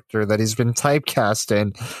character that he's been typecast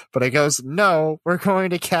in, but it goes, no, we're going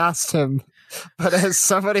to cast him, but as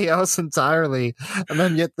somebody else entirely, and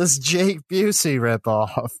then get this Jake Busey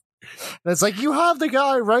ripoff. And it's like, you have the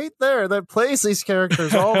guy right there that plays these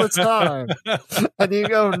characters all the time. And you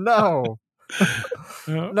go, no,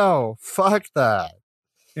 fuck that.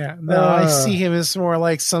 Yeah, no, I see him as more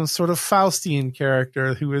like some sort of Faustian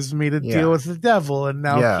character who has made a deal with the devil and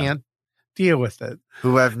now can't deal with it.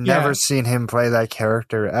 Who have never seen him play that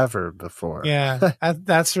character ever before. Yeah,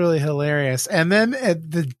 that's really hilarious. And then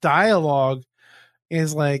the dialogue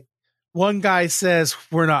is like, one guy says,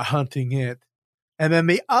 we're not hunting it. And then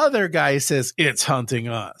the other guy says, it's hunting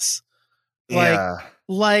us.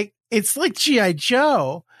 Like it's like G.I.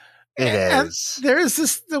 Joe. It and is. There's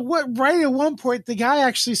this, right at one point, the guy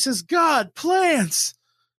actually says, God, plants.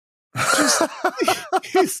 Just,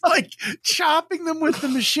 he's like chopping them with the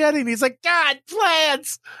machete, and he's like, God,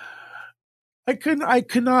 plants. I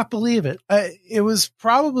could not believe it. It was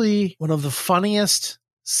probably one of the funniest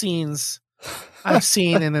scenes I've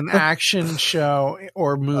seen in an action show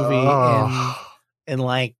or movie in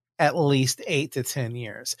like at least 8 to 10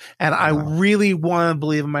 years. And I really want to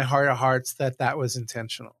believe in my heart of hearts that was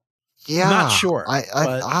intentional. Yeah. I'm not sure. I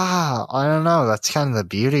don't know. That's kind of the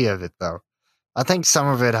beauty of it, though. I think some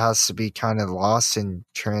of it has to be kind of lost in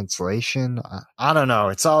translation. I don't know.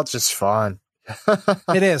 It's all just fun.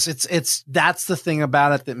 It is. That's the thing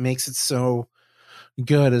about it that makes it so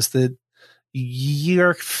good, is that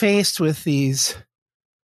you're faced with these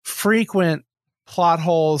frequent plot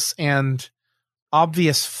holes and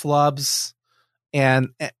obvious flubs, and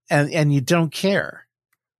you don't care.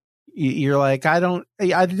 You're like, I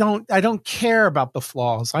don't care about the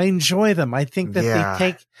flaws. I enjoy them. I think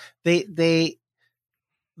that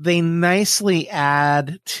they nicely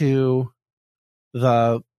add to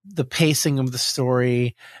the pacing of the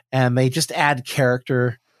story, and they just add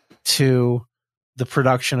character to the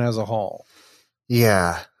production as a whole.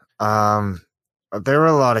 Yeah. There were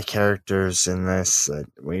a lot of characters in this that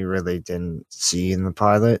we really didn't see in the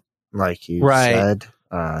pilot, like you said.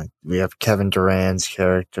 We have Kevin Durant's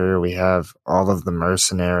character. We have all of the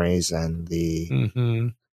mercenaries and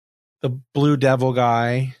the Blue Devil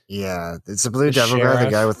guy. Yeah, it's the Blue Devil guy,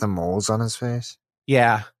 the guy with the moles on his face.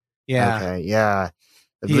 Yeah. Okay, yeah.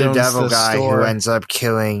 The Blue Devil guy who ends up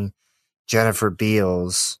killing Jennifer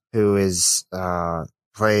Beals, who is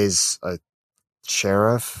plays a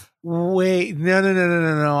sheriff. Wait,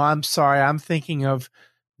 no. I'm sorry. I'm thinking of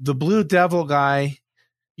the Blue Devil guy.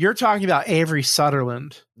 You're talking about Avery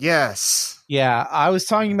Sutherland. Yes. Yeah, I was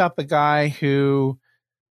talking about the guy who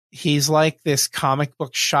he's like this comic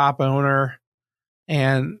book shop owner,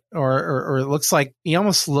 and or it looks like he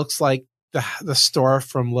almost looks like the store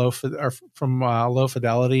from Low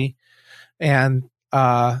Fidelity, and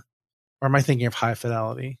or am I thinking of High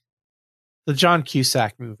Fidelity? The John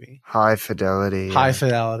Cusack movie. High Fidelity. High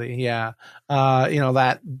Fidelity, yeah.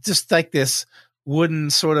 That just like this wooden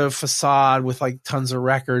sort of facade with like tons of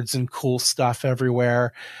records and cool stuff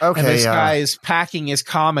everywhere. Okay, and this guy is packing his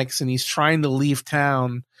comics and he's trying to leave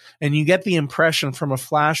town. And you get the impression from a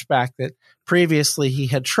flashback that previously he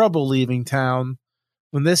had trouble leaving town,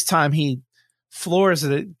 when this time he floors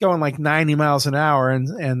it going like 90 miles an hour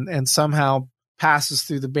and somehow passes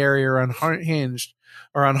through the barrier unhinged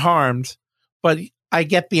or unharmed. But I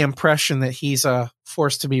get the impression that he's a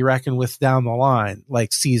force to be reckoned with down the line,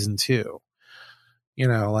 like season 2.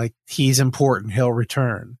 Like he's important. He'll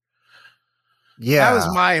return. Yeah. That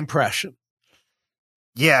was my impression.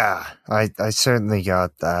 Yeah, I certainly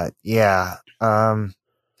got that. Yeah.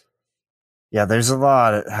 Yeah, there's a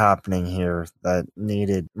lot happening here that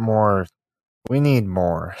needed more. We need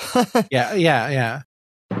more. Yeah.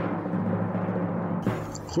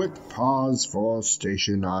 Quick pause for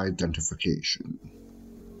station identification.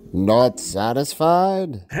 Not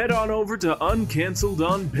satisfied? Head on over to UnCancelled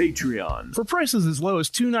on Patreon. For prices as low as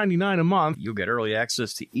 $2.99 a month, you'll get early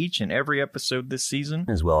access to each and every episode this season,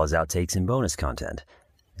 as well as outtakes and bonus content.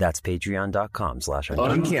 That's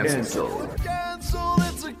patreon.com/UnCancelled. Cancel,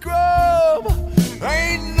 it's a crime.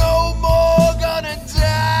 Ain't no more gonna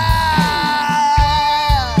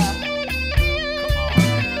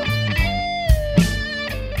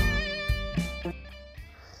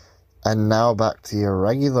And now back to your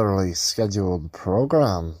regularly scheduled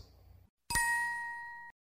program.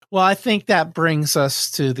 Well, I think that brings us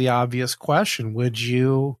to the obvious question. Would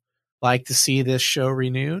you like to see this show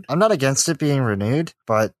renewed? I'm not against it being renewed,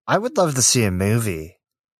 but I would love to see a movie.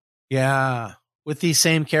 Yeah. With these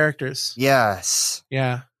same characters. Yes.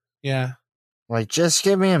 Yeah. Like, just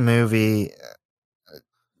give me a movie.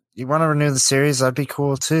 You want to renew the series? That'd be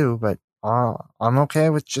cool too, but I'm okay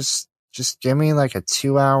with just give me like a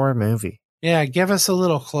 2-hour movie. Yeah, give us a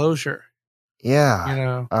little closure.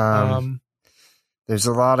 Yeah. There's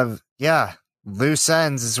a lot of, loose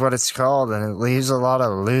ends is what it's called, and it leaves a lot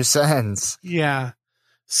of loose ends. Yeah.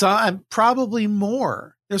 So probably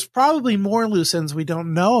more. There's probably more loose ends we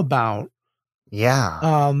don't know about.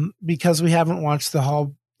 Yeah. Because we haven't watched the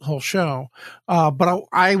whole show. But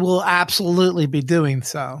I will absolutely be doing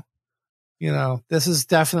so. This is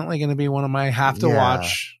definitely going to be one of my have to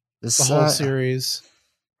watch the whole series.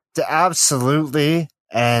 Absolutely.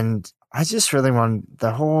 And I just really want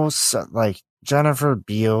the whole, like, Jennifer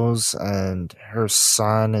Beals and her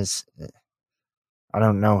son is, I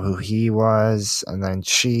don't know who he was, and then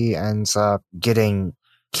she ends up getting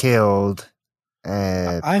killed.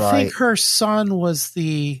 I think her son was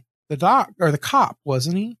the doc or the cop,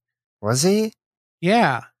 wasn't he? Was he?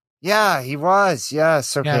 Yeah. Yeah, he was.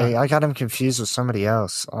 Yes. Okay. Yeah. I got him confused with somebody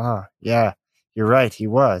else. Yeah. You're right. He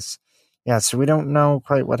was. Yeah. So we don't know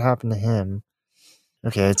quite what happened to him.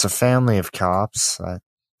 Okay. It's a family of cops.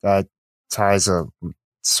 That ties a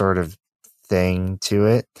sort of thing to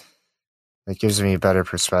it. That gives me a better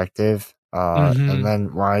perspective. And then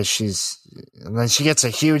and then she gets a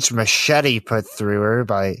huge machete put through her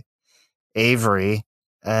by Avery,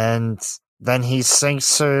 and then he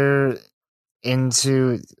sinks her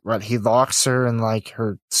into he locks her in like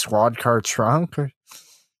her squad car trunk.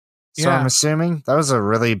 So I'm assuming that was a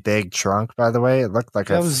really big trunk, by the way. It looked like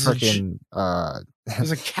a freaking it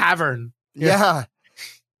was a cavern. Yeah.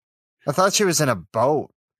 I thought she was in a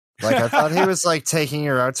boat. Like, I thought he was like taking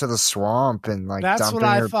her out to the swamp and like That's dumping what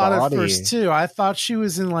I her thought body. at first too. I thought she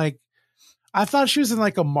was in like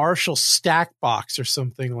a Marshall stack box or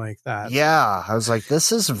something like that. Yeah, I was like,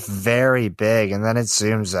 this is very big. And then it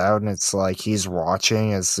zooms out and it's like he's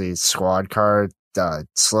watching as the squad car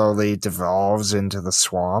slowly devolves into the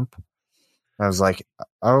swamp. I was like,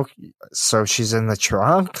 oh, so she's in the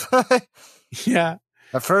trunk? Yeah.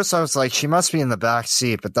 At first, I was like, she must be in the back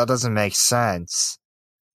seat, but that doesn't make sense.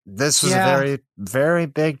 This was a very, very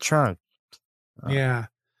big trunk. Yeah.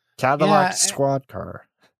 Cadillac squad car.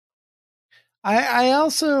 I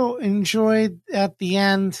also enjoyed at the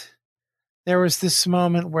end, there was this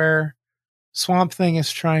moment where Swamp Thing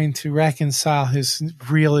is trying to reconcile his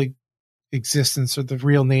real existence or the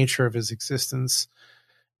real nature of his existence.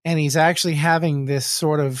 And he's actually having this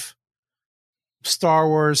sort of Star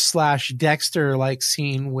Wars / Dexter like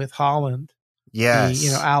scene with Holland.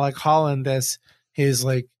 Yes. Alec Holland as his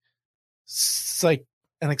like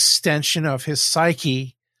an extension of his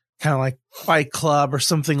psyche, kind of like Fight Club or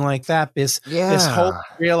something like that. This whole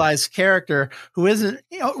realized character who isn't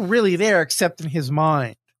really there except in his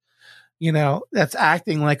mind, that's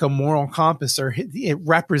acting like a moral compass, or it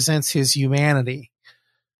represents his humanity,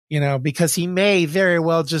 because he may very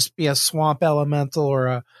well just be a swamp elemental or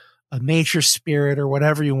a nature spirit or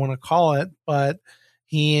whatever you want to call it, but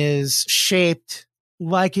he is shaped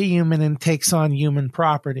like a human and takes on human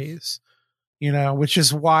properties, which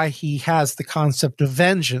is why he has the concept of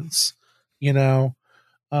vengeance, Nature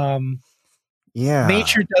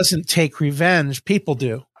doesn't take revenge. People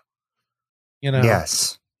do,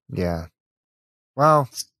 Yes. Yeah. Well,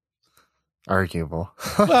 arguable.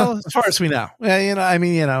 Well, as far as we know,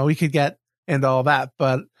 we could get into all that,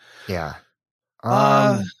 but yeah.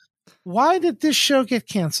 Why did this show get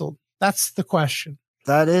canceled? That's the question.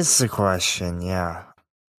 That is the question. Yeah.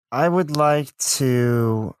 I would like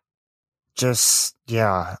to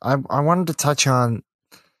I wanted to touch on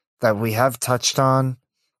that we have touched on,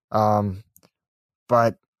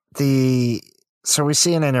 but so we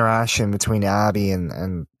see an interaction between Abby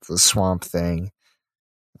and the Swamp Thing,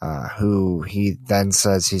 who he then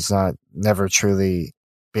says he's never truly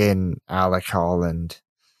been Alec Holland,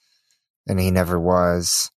 and he never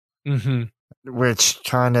was, which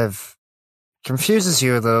kind of confuses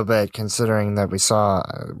you a little bit, considering that we saw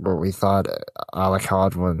what we thought Alec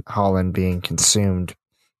Holland being consumed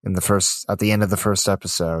at the end of the first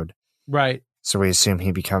episode. Right. So we assume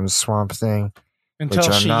he becomes Swamp Thing.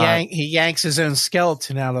 Until he yanks his own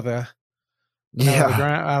skeleton out of the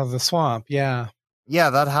swamp. Yeah.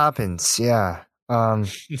 Yeah, that happens. Yeah.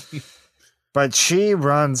 But she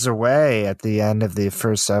runs away at the end of the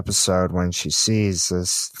first episode when she sees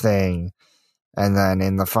this thing. And then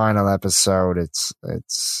in the final episode, it's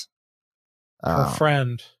her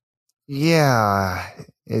friend. Yeah,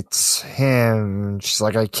 it's him. She's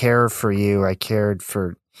like, I care for you. I cared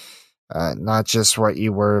for not just what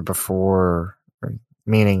you were before,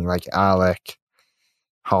 meaning like Alec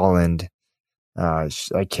Holland. I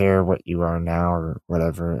care what you are now or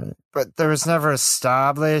whatever. But there was never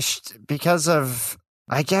established because of,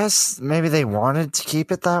 I guess maybe they wanted to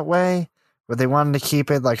keep it that way. But they wanted to keep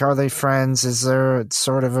it like, are they friends? Is there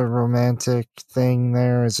sort of a romantic thing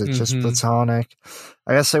there? Is it just platonic?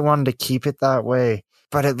 I guess they wanted to keep it that way.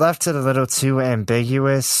 But it left it a little too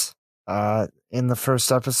ambiguous in the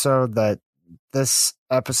first episode, that this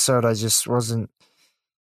episode I just wasn't,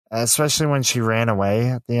 especially when she ran away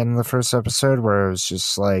at the end of the first episode, where it was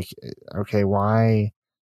just like, okay, why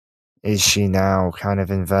is she now kind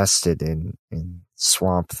of invested in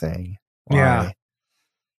Swamp Thing? Why? Yeah.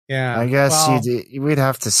 Yeah, I guess we'd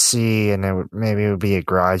have to see, and maybe it would be a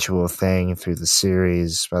gradual thing through the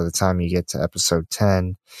series by the time you get to episode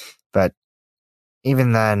 10. But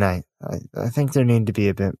even then, I think there need to be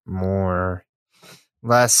a bit more,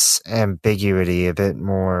 less ambiguity, a bit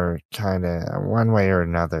more kind of one way or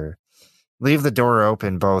another. Leave the door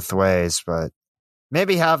open both ways, but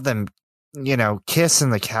maybe have them, kiss in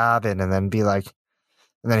the cabin and then be like,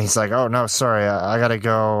 and then he's like, oh no, sorry, I gotta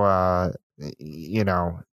go,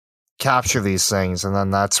 capture these things, and then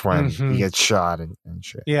that's when he gets shot and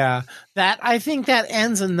shit. Yeah, I think that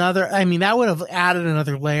ends that would have added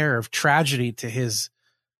another layer of tragedy to his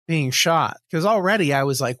being shot, because already I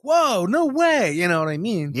was like, whoa, no way, you know what I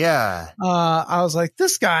mean? Yeah. I was like,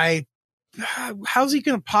 this guy, how's he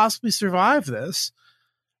gonna possibly survive this?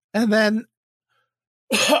 And then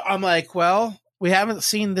I'm like, well, we haven't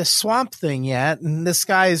seen this Swamp Thing yet, and this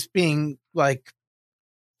guy is being like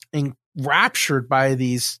enraptured by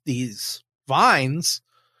these vines.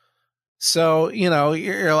 So,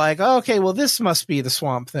 you're like, oh, okay, well, this must be the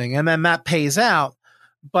Swamp Thing. And then that pays out.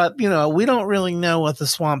 but we don't really know what the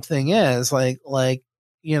Swamp Thing is.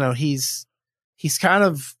 He's kind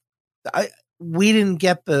of, we didn't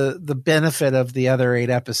get the benefit of the other 8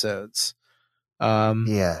 episodes.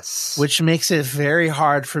 Yes. Which makes it very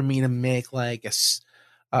hard for me to make like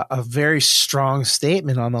a very strong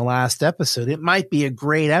statement on the last episode. It might be a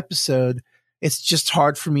great episode. It's just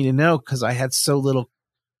hard for me to know because I had so little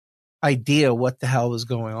idea what the hell was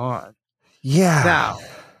going on. Yeah. Now,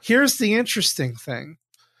 here's the interesting thing.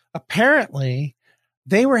 Apparently,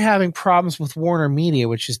 they were having problems with Warner Media,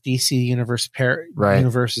 which is DC Universe's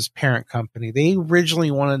parent company. They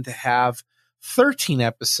originally wanted to have 13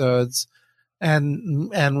 episodes,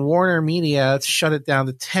 and Warner Media shut it down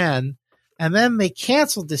to 10. And then they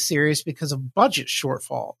canceled the series because of budget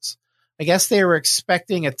shortfalls. I guess they were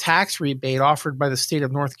expecting a tax rebate offered by the state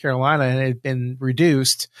of North Carolina, and it had been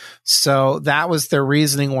reduced. So that was their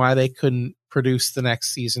reasoning why they couldn't produce the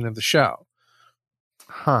next season of the show.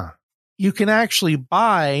 Huh. You can actually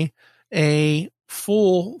buy a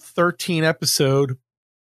full 13 episode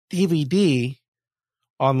DVD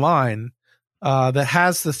online that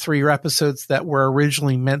has the 3 episodes that were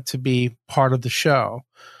originally meant to be part of the show.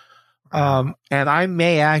 And I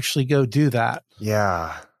may actually go do that.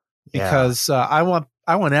 Yeah. Because I want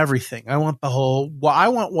everything. I want the whole. Well, I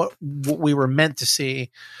want what we were meant to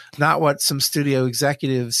see, not what some studio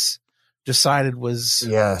executives decided was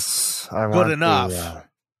good enough.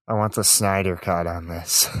 I want the Snyder cut on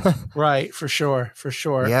this. Right, for sure.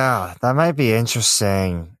 Yeah, that might be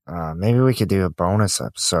interesting. Maybe we could do a bonus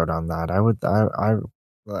episode on that.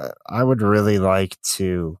 I would really like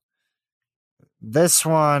to. This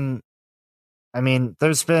one, I mean,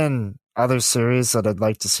 there's been other series that I'd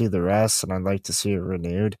like to see the rest, and I'd like to see it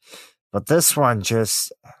renewed. But this one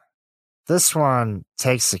takes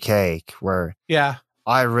the cake, where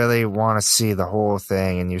I really want to see the whole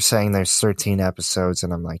thing. And you're saying there's 13 episodes,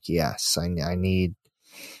 and I'm like, yes, I need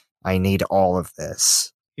all of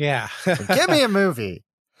this. Yeah. So give me a movie.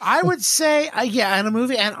 I would say, and a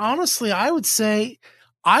movie. And honestly, I would say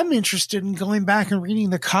I'm interested in going back and reading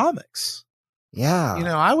the comics. Yeah.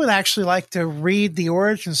 I would actually like to read the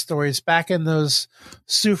origin stories back in those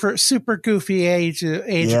super goofy age of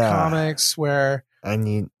comics where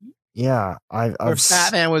Batman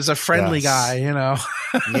was a friendly guy,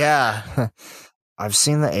 Yeah. I've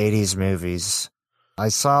seen the 80s movies. I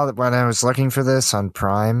saw that when I was looking for this on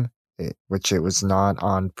Prime, which it was not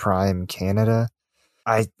on Prime Canada.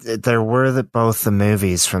 There were both the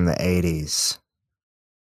movies from the 80s.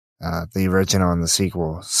 The original and the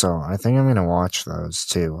sequel. So I think I'm going to watch those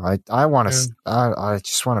too. I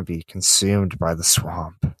just want to be consumed by the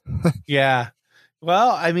swamp. Yeah.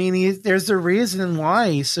 Well, I mean, there's a reason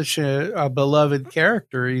why he's such a beloved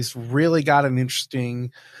character. He's really got an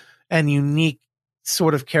interesting and unique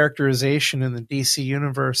sort of characterization in the DC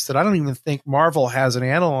universe that I don't even think Marvel has an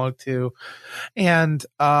analog to. And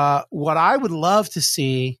what I would love to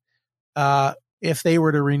see, if they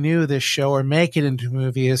were to renew this show or make it into a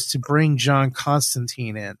movie, is to bring John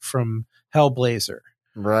Constantine in from Hellblazer.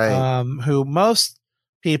 Right. Who most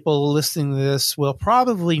people listening to this will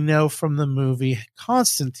probably know from the movie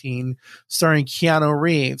Constantine starring Keanu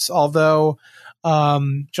Reeves. Although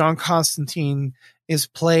John Constantine is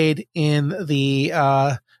played in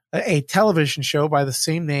a television show by the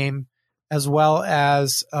same name, as well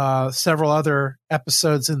as several other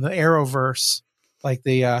episodes in the Arrowverse, like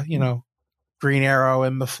the Green Arrow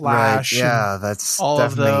and the Flash. Right. Yeah, that's all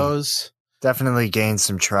of those. Definitely gained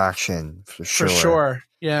some traction for sure. For sure.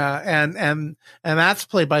 Yeah. And that's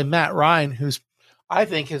played by Matt Ryan, who's, I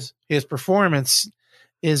think his performance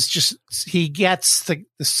is just, he gets the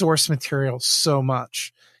source material so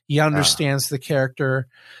much. He understands the character.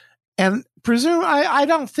 And I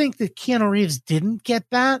don't think that Keanu Reeves didn't get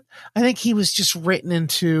that. I think he was just written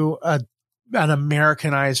into an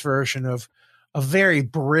Americanized version of a very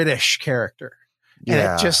British character.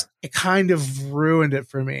 Yeah. And it kind of ruined it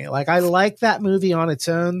for me. Like, I like that movie on its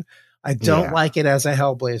own. I don't like it as a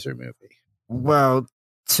Hellblazer movie. Well,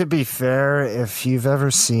 to be fair, if you've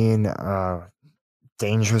ever seen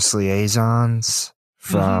Dangerous Liaisons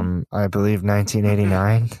from, I believe,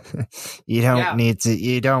 1989, you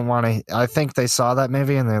don't want to, I think they saw that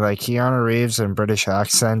movie and they're like, Keanu Reeves and British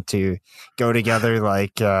accent to go together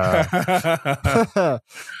like, I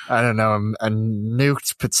don't know, a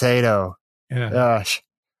nuked potato. Yeah. Gosh.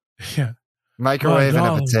 Yeah. Microwave and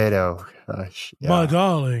a potato. Gosh. Yeah. My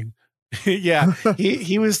darling. Yeah.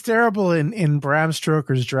 He was terrible in Bram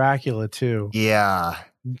Stoker's Dracula too. Yeah.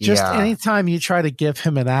 Anytime you try to give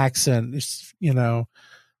him an accent,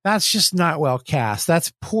 that's just not well cast.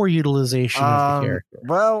 That's poor utilization of the character.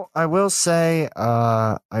 Well, I will say,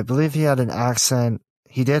 I believe he had an accent.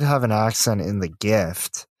 he did have an accent in The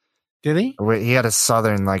Gift. Did he? He had a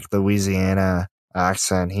southern, like, Louisiana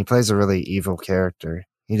accent. He plays a really evil character.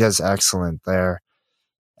 He does excellent there.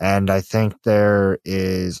 And I think in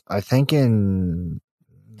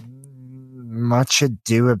Much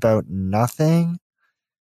Ado About Nothing,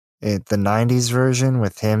 the 90s version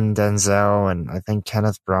with him, Denzel, and I think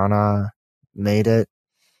Kenneth Branagh made it.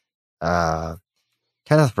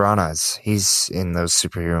 Kenneth Branagh, he's in those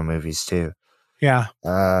superhero movies too. Yeah.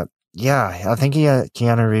 Yeah, I think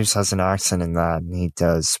Keanu Reeves has an accent in that, and he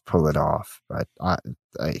does pull it off. But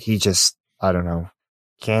he just, I don't know,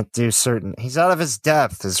 can't do certain. He's out of his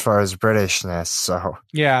depth as far as Britishness. So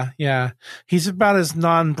yeah, he's about as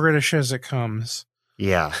non-British as it comes.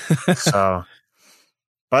 Yeah. So,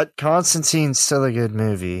 but Constantine's still a good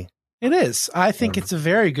movie. It is. I think it's a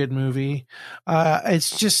very good movie.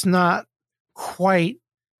 It's just not quite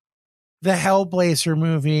the Hellblazer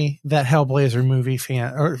movie that Hellblazer movie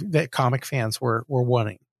fan or that comic fans were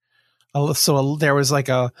wanting. So there was like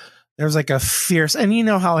a fierce, and you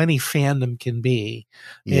know how any fandom can be.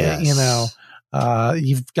 Yes.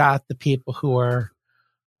 You've got the people who are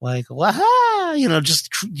like, wow,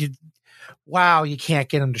 wow, you can't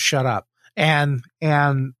get them to shut up. And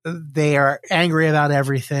they are angry about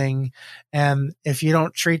everything. And if you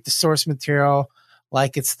don't treat the source material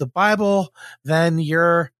like it's the Bible, then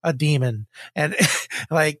you're a demon. And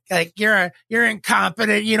like you're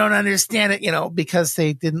incompetent. You don't understand it, because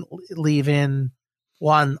they didn't leave in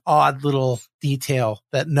one odd little detail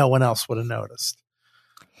that no one else would have noticed.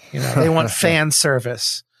 They want fan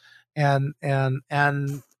service. And I'm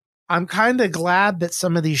kind of glad that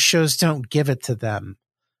some of these shows don't give it to them.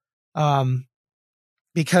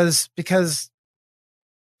 Because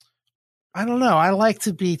I don't know. I like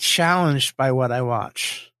to be challenged by what I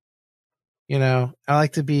watch. I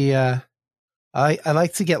like to be, I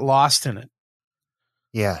like to get lost in it.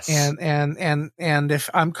 Yes. And if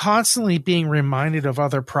I'm constantly being reminded of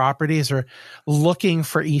other properties or looking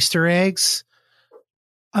for Easter eggs,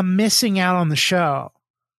 I'm missing out on the show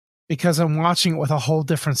because I'm watching it with a whole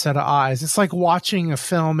different set of eyes. It's like watching a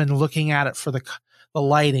film and looking at it for the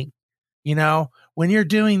lighting. When you're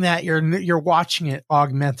doing that, you're watching it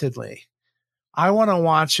augmentedly. I want to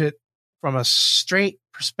watch it from a straight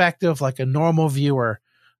perspective, like a normal viewer,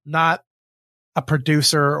 not a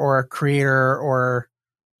producer or a creator or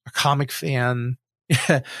a comic fan.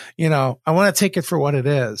 I want to take it for what it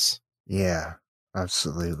is. Yeah,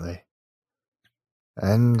 absolutely.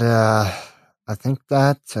 And I think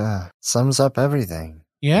that sums up everything.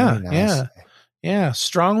 Yeah.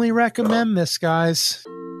 Strongly recommend this, guys.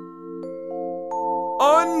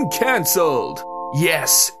 UnCancelled.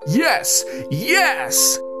 Yes.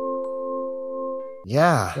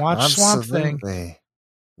 Yeah. Watch absolutely. Swamp Thing.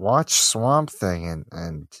 Watch Swamp Thing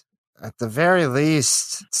and at the very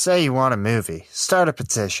least, say you want a movie. Start a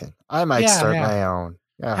petition. I might start my own.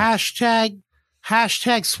 Yeah. Hashtag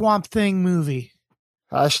Swamp Thing movie.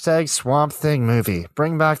 Hashtag Swamp Thing movie.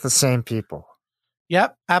 Bring back the same people.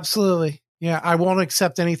 Yep, absolutely. Yeah, I won't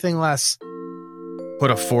accept anything less.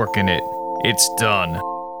 Put a fork in it. It's done.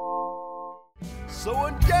 So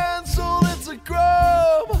UnCancelled, it's a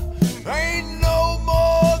grub. Ain't no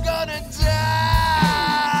more gonna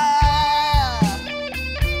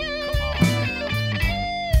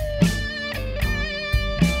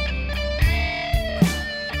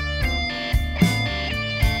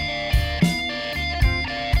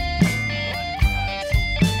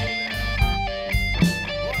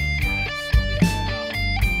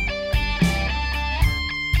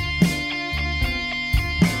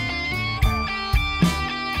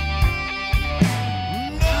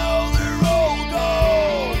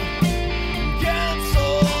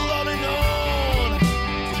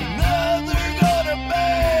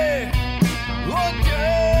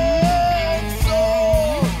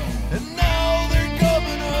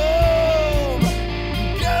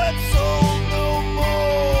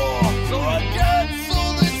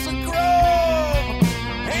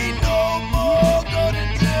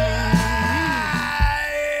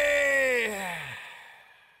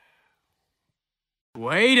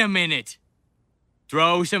Wait a minute.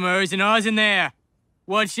 Throw some ers and ahs in there.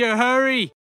 What's your hurry?